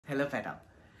Hello, feta.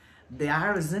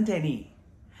 There isn't any.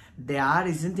 There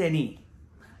isn't any.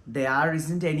 There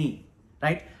isn't any.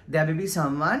 Right? There may be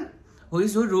someone who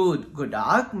is so rude.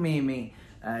 Godak me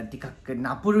tikak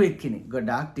napuru ekkenek.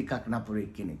 Godak tikak napuru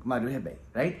ekkenek. Maru hebai.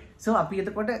 Right? So api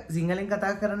etakota Sinhalen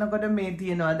katha karanakota me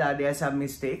tiyenawada there are some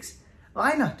mistakes.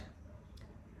 Why not?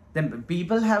 Then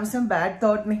people have some bad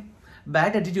thought ne.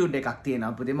 Bad attitude එකක්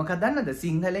තියෙනවා පුතේ. මොකක්ද දන්නද?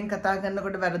 සිංහලෙන් කතා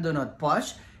කරනකොට වැරදුනොත්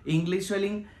posh, English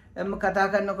වලින්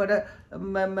කතා කරනකොට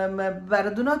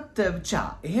වැරදුනොත් cha.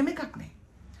 එහෙම එකක් නේ.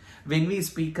 When we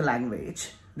speak a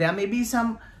language, there may be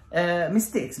some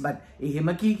mistakes, but එහෙම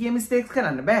කී mistakes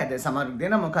කරන්න බෑ. දැන් සමහර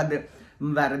දෙනා මොකද්ද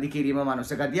වැරදි කිරීම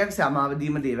මනුස්ස ගතියක්, සමාව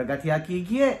දීම දේව ගතියක්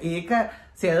කී ඒක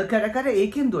සෙල් කර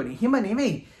ඒකෙන් දුවන්නේ. එහෙම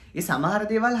නෙමෙයි. ඒ සමහර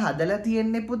දේවල් හදලා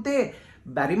තියෙන්නේ පුතේ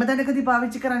බැරිම තැනකදී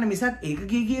පාවිච්චි කරන්න මිසක් ඒක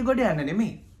කී ගොඩ යන්න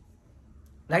නෙමෙයි.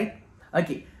 Right?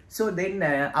 Okay. So then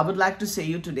I would like to say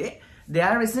you today,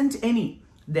 there isn't any.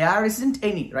 There isn't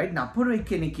any. Right? Napuru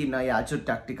ekkenek inna ya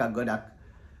chuttak tikak godak.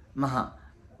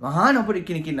 මහා නපුරු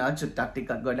කෙනෙක් ඉන්නවා චුට්ටක්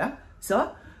ටිකක් ගොඩක්. So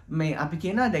මේ අපි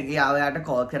කියනවා දැන් එයා ඔයාට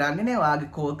කෝල් කරන්නේ නැහැ. ඔයාගේ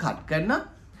කෝල් කට් කරනවා.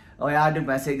 ඔයාට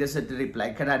messages වලට reply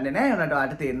කරන්නේ නැහැ. උනට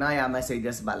ඔයාට තේරෙනවා එයා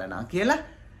messages බලනවා කියලා.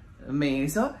 මේ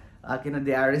so කියන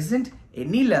there isn't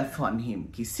any love on him.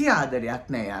 කිසි ආදරයක්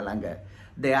නැහැ එයා ළඟ.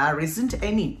 There isn't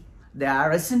any.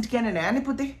 There isn't කියන්නේ නෑනේ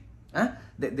පුතේ.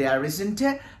 There isn't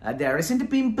a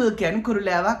pimple කියන්නේ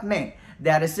කුරුලෑවක් නැහැ.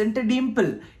 There isn't a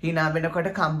dimple. Hina වෙනකොට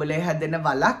කම්බලේ හැදෙන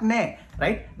වලක් නැහැ.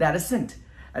 Right? There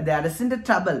isn't a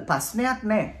trouble. ප්‍රශ්නයක්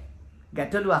නැහැ.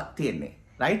 ගැටලුවක් තියෙන්නේ.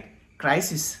 Right?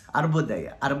 Crisis. අර්බුදය.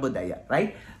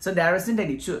 Right? So there isn't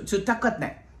any. චුට්ටක්වත්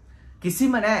නැහැ.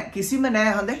 කිසිම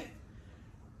නැහැ හොඳේ.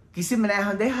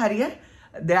 හරිය.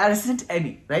 There isn't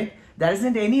any. Right? There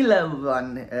isn't any love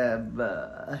on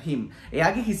him.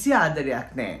 එයාගේ කිසි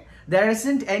ආදරයක් නැහැ. There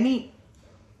isn't any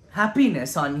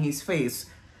happiness on his face.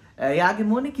 එයාගේ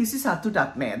මොනේ කිසි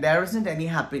සතුටක් නැහැ. There isn't any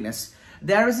happiness.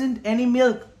 There isn't any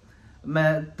milk.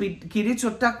 කිරි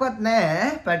චොට්ටක්වත්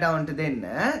නැහැ පැටවුන්ට දෙන්න.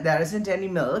 There isn't any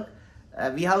milk.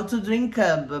 We have to drink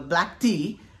black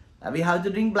tea. We have to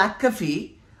drink black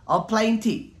coffee or plain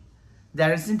tea.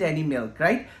 There isn't any milk,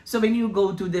 right? So when you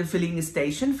go to the filling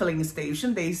station,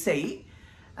 they say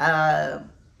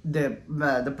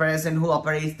the person who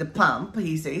operates the pump,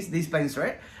 he says,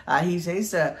 dispenser, he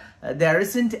says there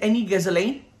isn't any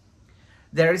gasoline.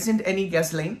 There isn't any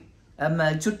gasoline.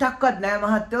 චුට්ටක්වත් නැහැ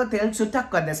මහත්තයෝ තෙල්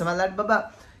චුට්ටක්වත් නැහැ. සමහරවිට බබා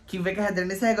කිව් එක හැදෙන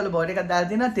නිසා ඒගොල්ලෝ බෝඩ් එකක් දාලා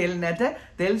දෙනවා තෙල් නැත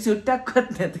තෙල් චුට්ටක්වත්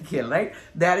නැත කියලා. Right?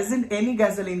 There isn't any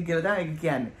gasoline කියලා තමයි ඒක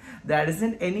කියන්නේ. There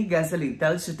isn't any gasoline.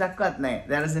 තෙල් චුට්ටක්වත් නැහැ.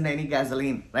 There isn't any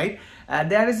gasoline. Right?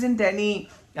 There isn't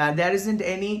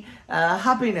any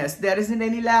happiness. There isn't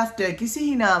any laughter. කිසි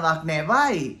හිනාවක් නැහැ.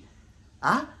 Why?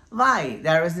 Why?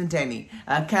 There isn't any.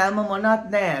 කෑම මොනවත්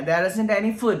නැහැ. There isn't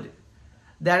any food.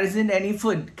 There isn't any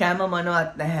food. කෑම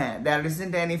මොනවත් නැහැ. There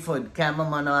isn't any food. කෑම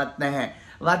මොනවත් නැහැ.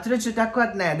 වතුර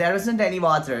චුට්ටක්වත් නැහැ. There isn't any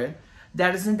water.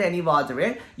 There isn't any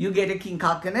water. You get a king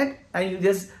coconut and you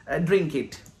just drink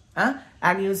it.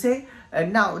 And you say,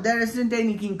 now there isn't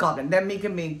any king coconut. Then make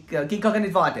king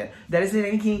coconut water. There isn't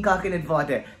any king coconut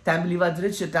water. Tambli water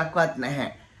චුට්ටක්වත්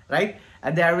නැහැ. Right?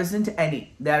 There isn't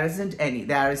any. There isn't any.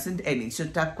 There isn't any.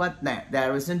 චුට්ටක්වත් නැහැ.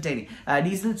 There isn't any.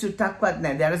 Diesel චුට්ටක්වත්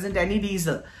නැහැ. There isn't any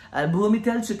diesel. භූමි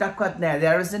තෙල් චුට්ටක්වත් නැහැ.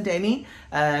 There isn't any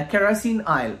kerosene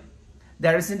oil.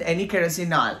 There isn't any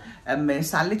kerosene oil.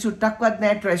 සල්ලි චුට්ටක්වත්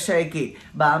නැහැ treasure එකේ.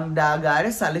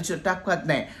 බාම්ඩාගාරේ සල්ලි චුට්ටක්වත්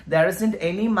නැහැ. There isn't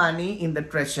any money in the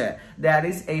treasure. There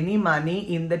is any money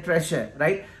in the treasure.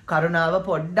 Right? කරුණාව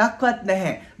පොඩ්ඩක්වත්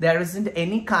නැහැ. There isn't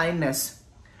any kindness.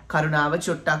 කරුණාව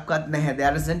චුට්ටක්වත් නැහැ.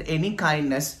 There isn't any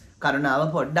kindness.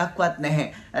 කරුණාව පොඩ්ඩක්වත් නැහැ.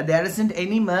 There isn't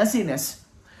any merciness.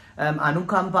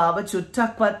 අනුකම්පාව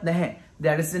චුට්ටක්වත් නැහැ.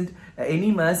 There isn't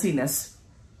any merciness.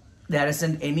 There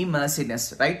isn't any merciness,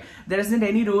 right? There isn't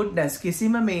any rudeness.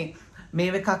 කිසිම මේ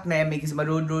එකක් නැහැ. මේ කිසිම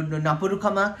rude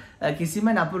නපුරුකම කිසිම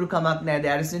නපුරුකමක් නැහැ.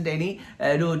 There isn't any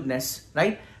rudeness,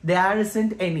 right? There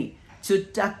isn't any.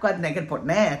 චුට්ටක්වත් නැහැ පොත්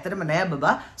නෑ ඇත්තටම නෑ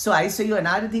බබා. So I say you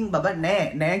another thing බබා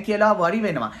නෑ කියලා worry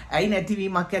වෙනවා. ඇයි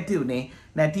නැතිවීමක් ඇති උනේ?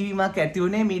 නැතිවීමක් ඇති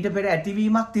උනේ මීට පෙර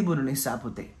ඇතිවීමක් තිබුණු නිසා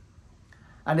පුතේ.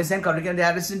 Understand correctly?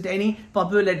 There isn't any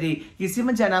popularity. කිසිම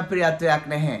ජනප්‍රියත්වයක්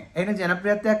නැහැ. එහෙනම්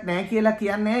ජනප්‍රියත්වයක් නැහැ කියලා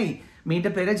කියන්නේ ඇයි? මීට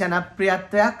පෙර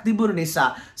ජනප්‍රියත්වයක් තිබුණු නිසා.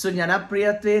 So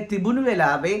ජනප්‍රියත්වයේ තිබුණු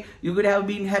වෙලාවේ you could have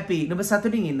been happy. නුඹ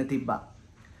සතුටින් ඉන්න තිබ්බා.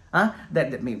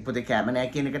 That මේ පුතේ කෑම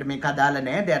නැහැ කියන එකට මේක අදාළ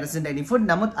නැහැ. There isn't any food.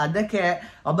 නමුත් අද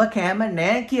ඔබ කෑම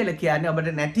නැහැ කියලා කියන්නේ ඔබට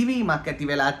නැතිවීමක් ඇති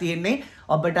වෙලා තියෙන්නේ.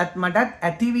 ඔබටත් මටත්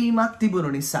ඇතිවීමක්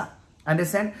තිබුණු නිසා.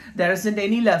 Understand? There isn't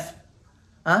any love.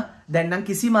 දැන් නම්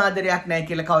කිසිම ආදරයක් නැහැ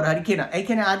කියලා කවුරු හරි කියනවා. ඒ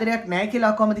කියන්නේ ආදරයක් නැහැ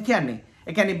කියලා කොහොමද කියන්නේ?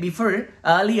 ඒ කියන්නේ before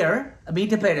earlier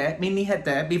මීට පෙර මිනිහත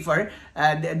before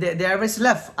there was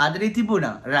love ආදරේ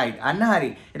තිබුණා right අන්න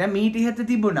හරි එහෙනම් මීට ඉහත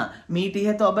තිබුණා මීට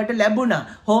ඉහත ඔබට ලැබුණා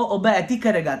හෝ ඔබ ඇති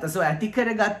කරගත්තා so ඇති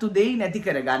කරගත්තු දෙයි නැති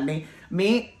කරගන්නේ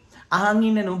මේ අහන්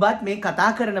ඉන්න නුඹත් මේ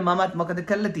කතා කරන මමත් මොකද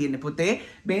කරලා තියෙන්නේ පුතේ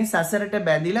මේ සසරට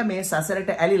බැඳිලා මේ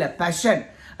සසරට ඇලිලා passion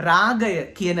රාගය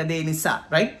කියන දේ නිසා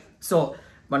right so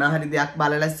මොනහරි දෙයක්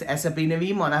බලලා ඇස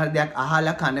පිනවීම මොනහරි දෙයක්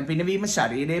අහලා කන පිනවීම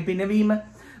ශරීරයේ පිනවීම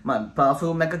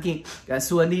perfume එකකින්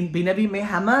සුවඳින් පිනවීම මේ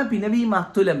හැම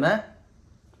පිනවීමක් තුළම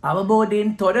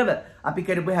අවබෝධයෙන් තොරව අපි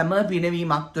කරපු හැම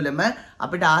පිනවීමක් තුළම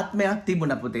අපිට ආත්මයක්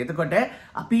තිබුණා පුතේ. එතකොට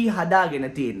අපි හදාගෙන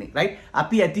තියෙන්නේ right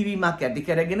අපි ඇතිවීමක් ඇති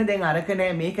කරගෙන දැන් අරක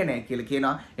නෑ මේක නෑ කියලා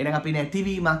කියනවා. එහෙනම් අපි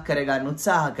නැතිවීමක් කරගන්න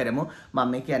උත්සාහ කරමු.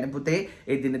 මම මේ කියන්නේ පුතේ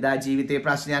එදිනදා ජීවිතේ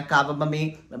ප්‍රශ්නයක් ආවම මේ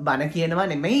බන කියනවා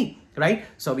නෙමෙයි right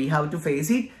so we have to face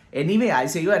it anyway. I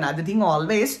say you another thing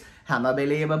always හැම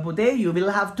වෙලේම පුතේ you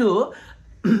will have to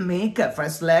make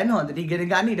first learn හොඳට ඉගෙන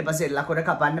ගන්න ඊට පස්සේ ලකුණ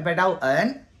කපන්න පැටව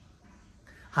earn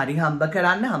හරි හම්බ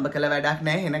කරන්න හම්බ කළ වැඩක්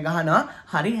නැහැ හෙන ගහනවා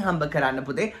හරි හම්බ කරන්න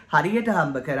පුතේ හරියට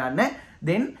හම්බ කරන්න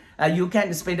then you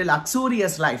can spend a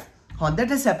luxurious life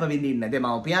හොඳට සැප විඳින්න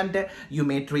දෙමව්පියන්ට you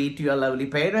may treat your lovely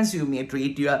parents you may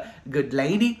treat your good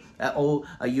lady or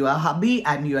your hubby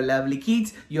and your lovely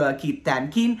kids your keep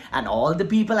thanking and all the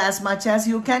people as much as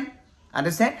you can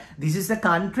understand this is the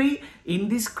country in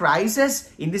this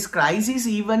crisis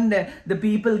even the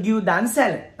people give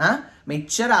dansal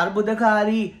මෙච්චර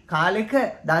අර්බුදකාරී කාලෙක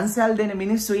දන්සල් දෙන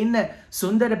මිනිස්සු ඉන්න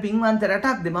සුන්දර පින්වන්ත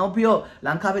රටක් දෙමව්පියෝ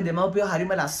ලංකාවේ දෙමව්පියෝ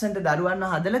හරිම ලස්සනට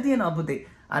දරුවන්ව හදලා තියෙනවා පුතේ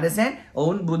understand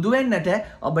ඔවුන් බුදු වෙන්නට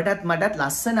ඔබටත් මටත්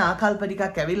ලස්සන ආකල්ප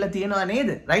ටිකක් ඇවිල්ලා තියෙනවා නේද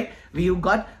right we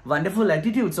got wonderful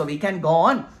attitude so we can go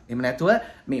on එහෙම නැතුව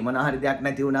මේ මොන හරි දෙයක්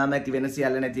නැති වුණාම ඇති වෙන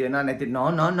සියල්ල නැති වෙනවා නැති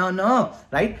no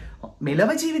right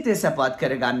මෙලව ජීවිතය සපවත්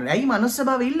කරගන්න ඕනේ ඇයි මනුස්ස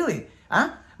භව ඉල්ලුවේ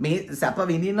මේ සැප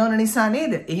විඳින්න ඕන නිසා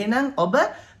නේද එහෙනම් ඔබ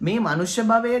මේ මනුෂ්‍ය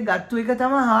භවයේ ගත්තු එක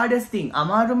තමයි hardest thing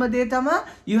අමාරුම දේ තමයි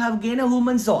you have gained a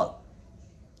human soul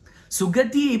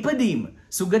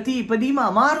සුගතිය ඉපදීම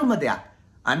අමාරුම දෙයක්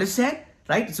understand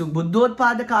right so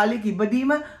බුද්ධෝත්පාද කාලයක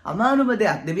ඉපදීම අමාරුම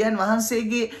දෙයක් දෙවියන්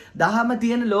වහන්සේගේ දහම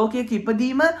තියෙන ලෝකයක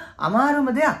ඉපදීම අමාරුම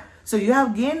දෙයක් so you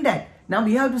have gained that now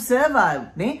we have to survive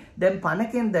නේ දැන්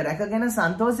පණකෙන්ද රැකගෙන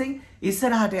සන්තෝෂෙන්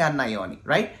ඉස්සරහට යන්නයි ඕනි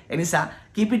right එනිසා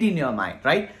keep it in your mind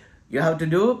right you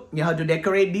have to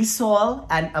decorate this soul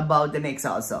and about the next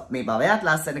also මේ භවයත්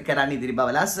ලස්සන කරන්න ඉදිරි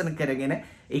භව ලස්සන කරගෙන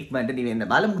ඉක්මනට නිවෙන්න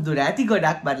බලමු දුර ඇති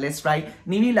ගොඩක් but let's try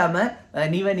නිවිලම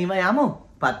නිව යමු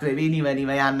පත් වෙවි නිව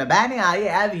යන්න බෑනේ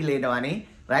ආයේ ඇවිලෙනවනේ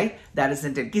right there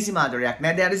isn't කිසිම ආදරයක්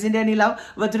නැහැ there isn't any love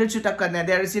වතුර චුටක්වත් නැහැ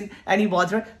there isn't any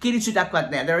water කිරි චුටක්වත්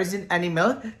නැහැ there isn't any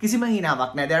milk කිසිම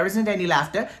හිනාවක් නැහැ there isn't any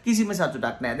laughter කිසිම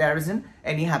සතුටක් නැහැ there isn't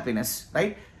any happiness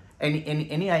right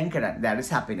any අයින් කරන්න there is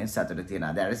happiness සතුට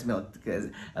තියෙනවා there is milk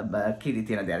කිරි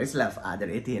තියෙනවා there is love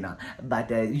ආදරේ තියෙනවා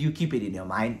but you keep it in your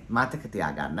mind මතක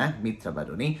තියාගන්න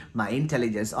මිත්‍රවරුනි my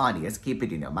intelligence audience keep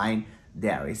it in your mind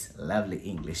there is lovely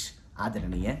English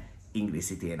ආදරණීය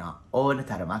ඉංග්‍රීසි තියෙනවා ඕන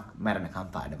තරමක් මරණකම්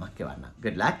පාඩමක් එවන්න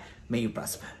good luck may you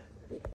prosper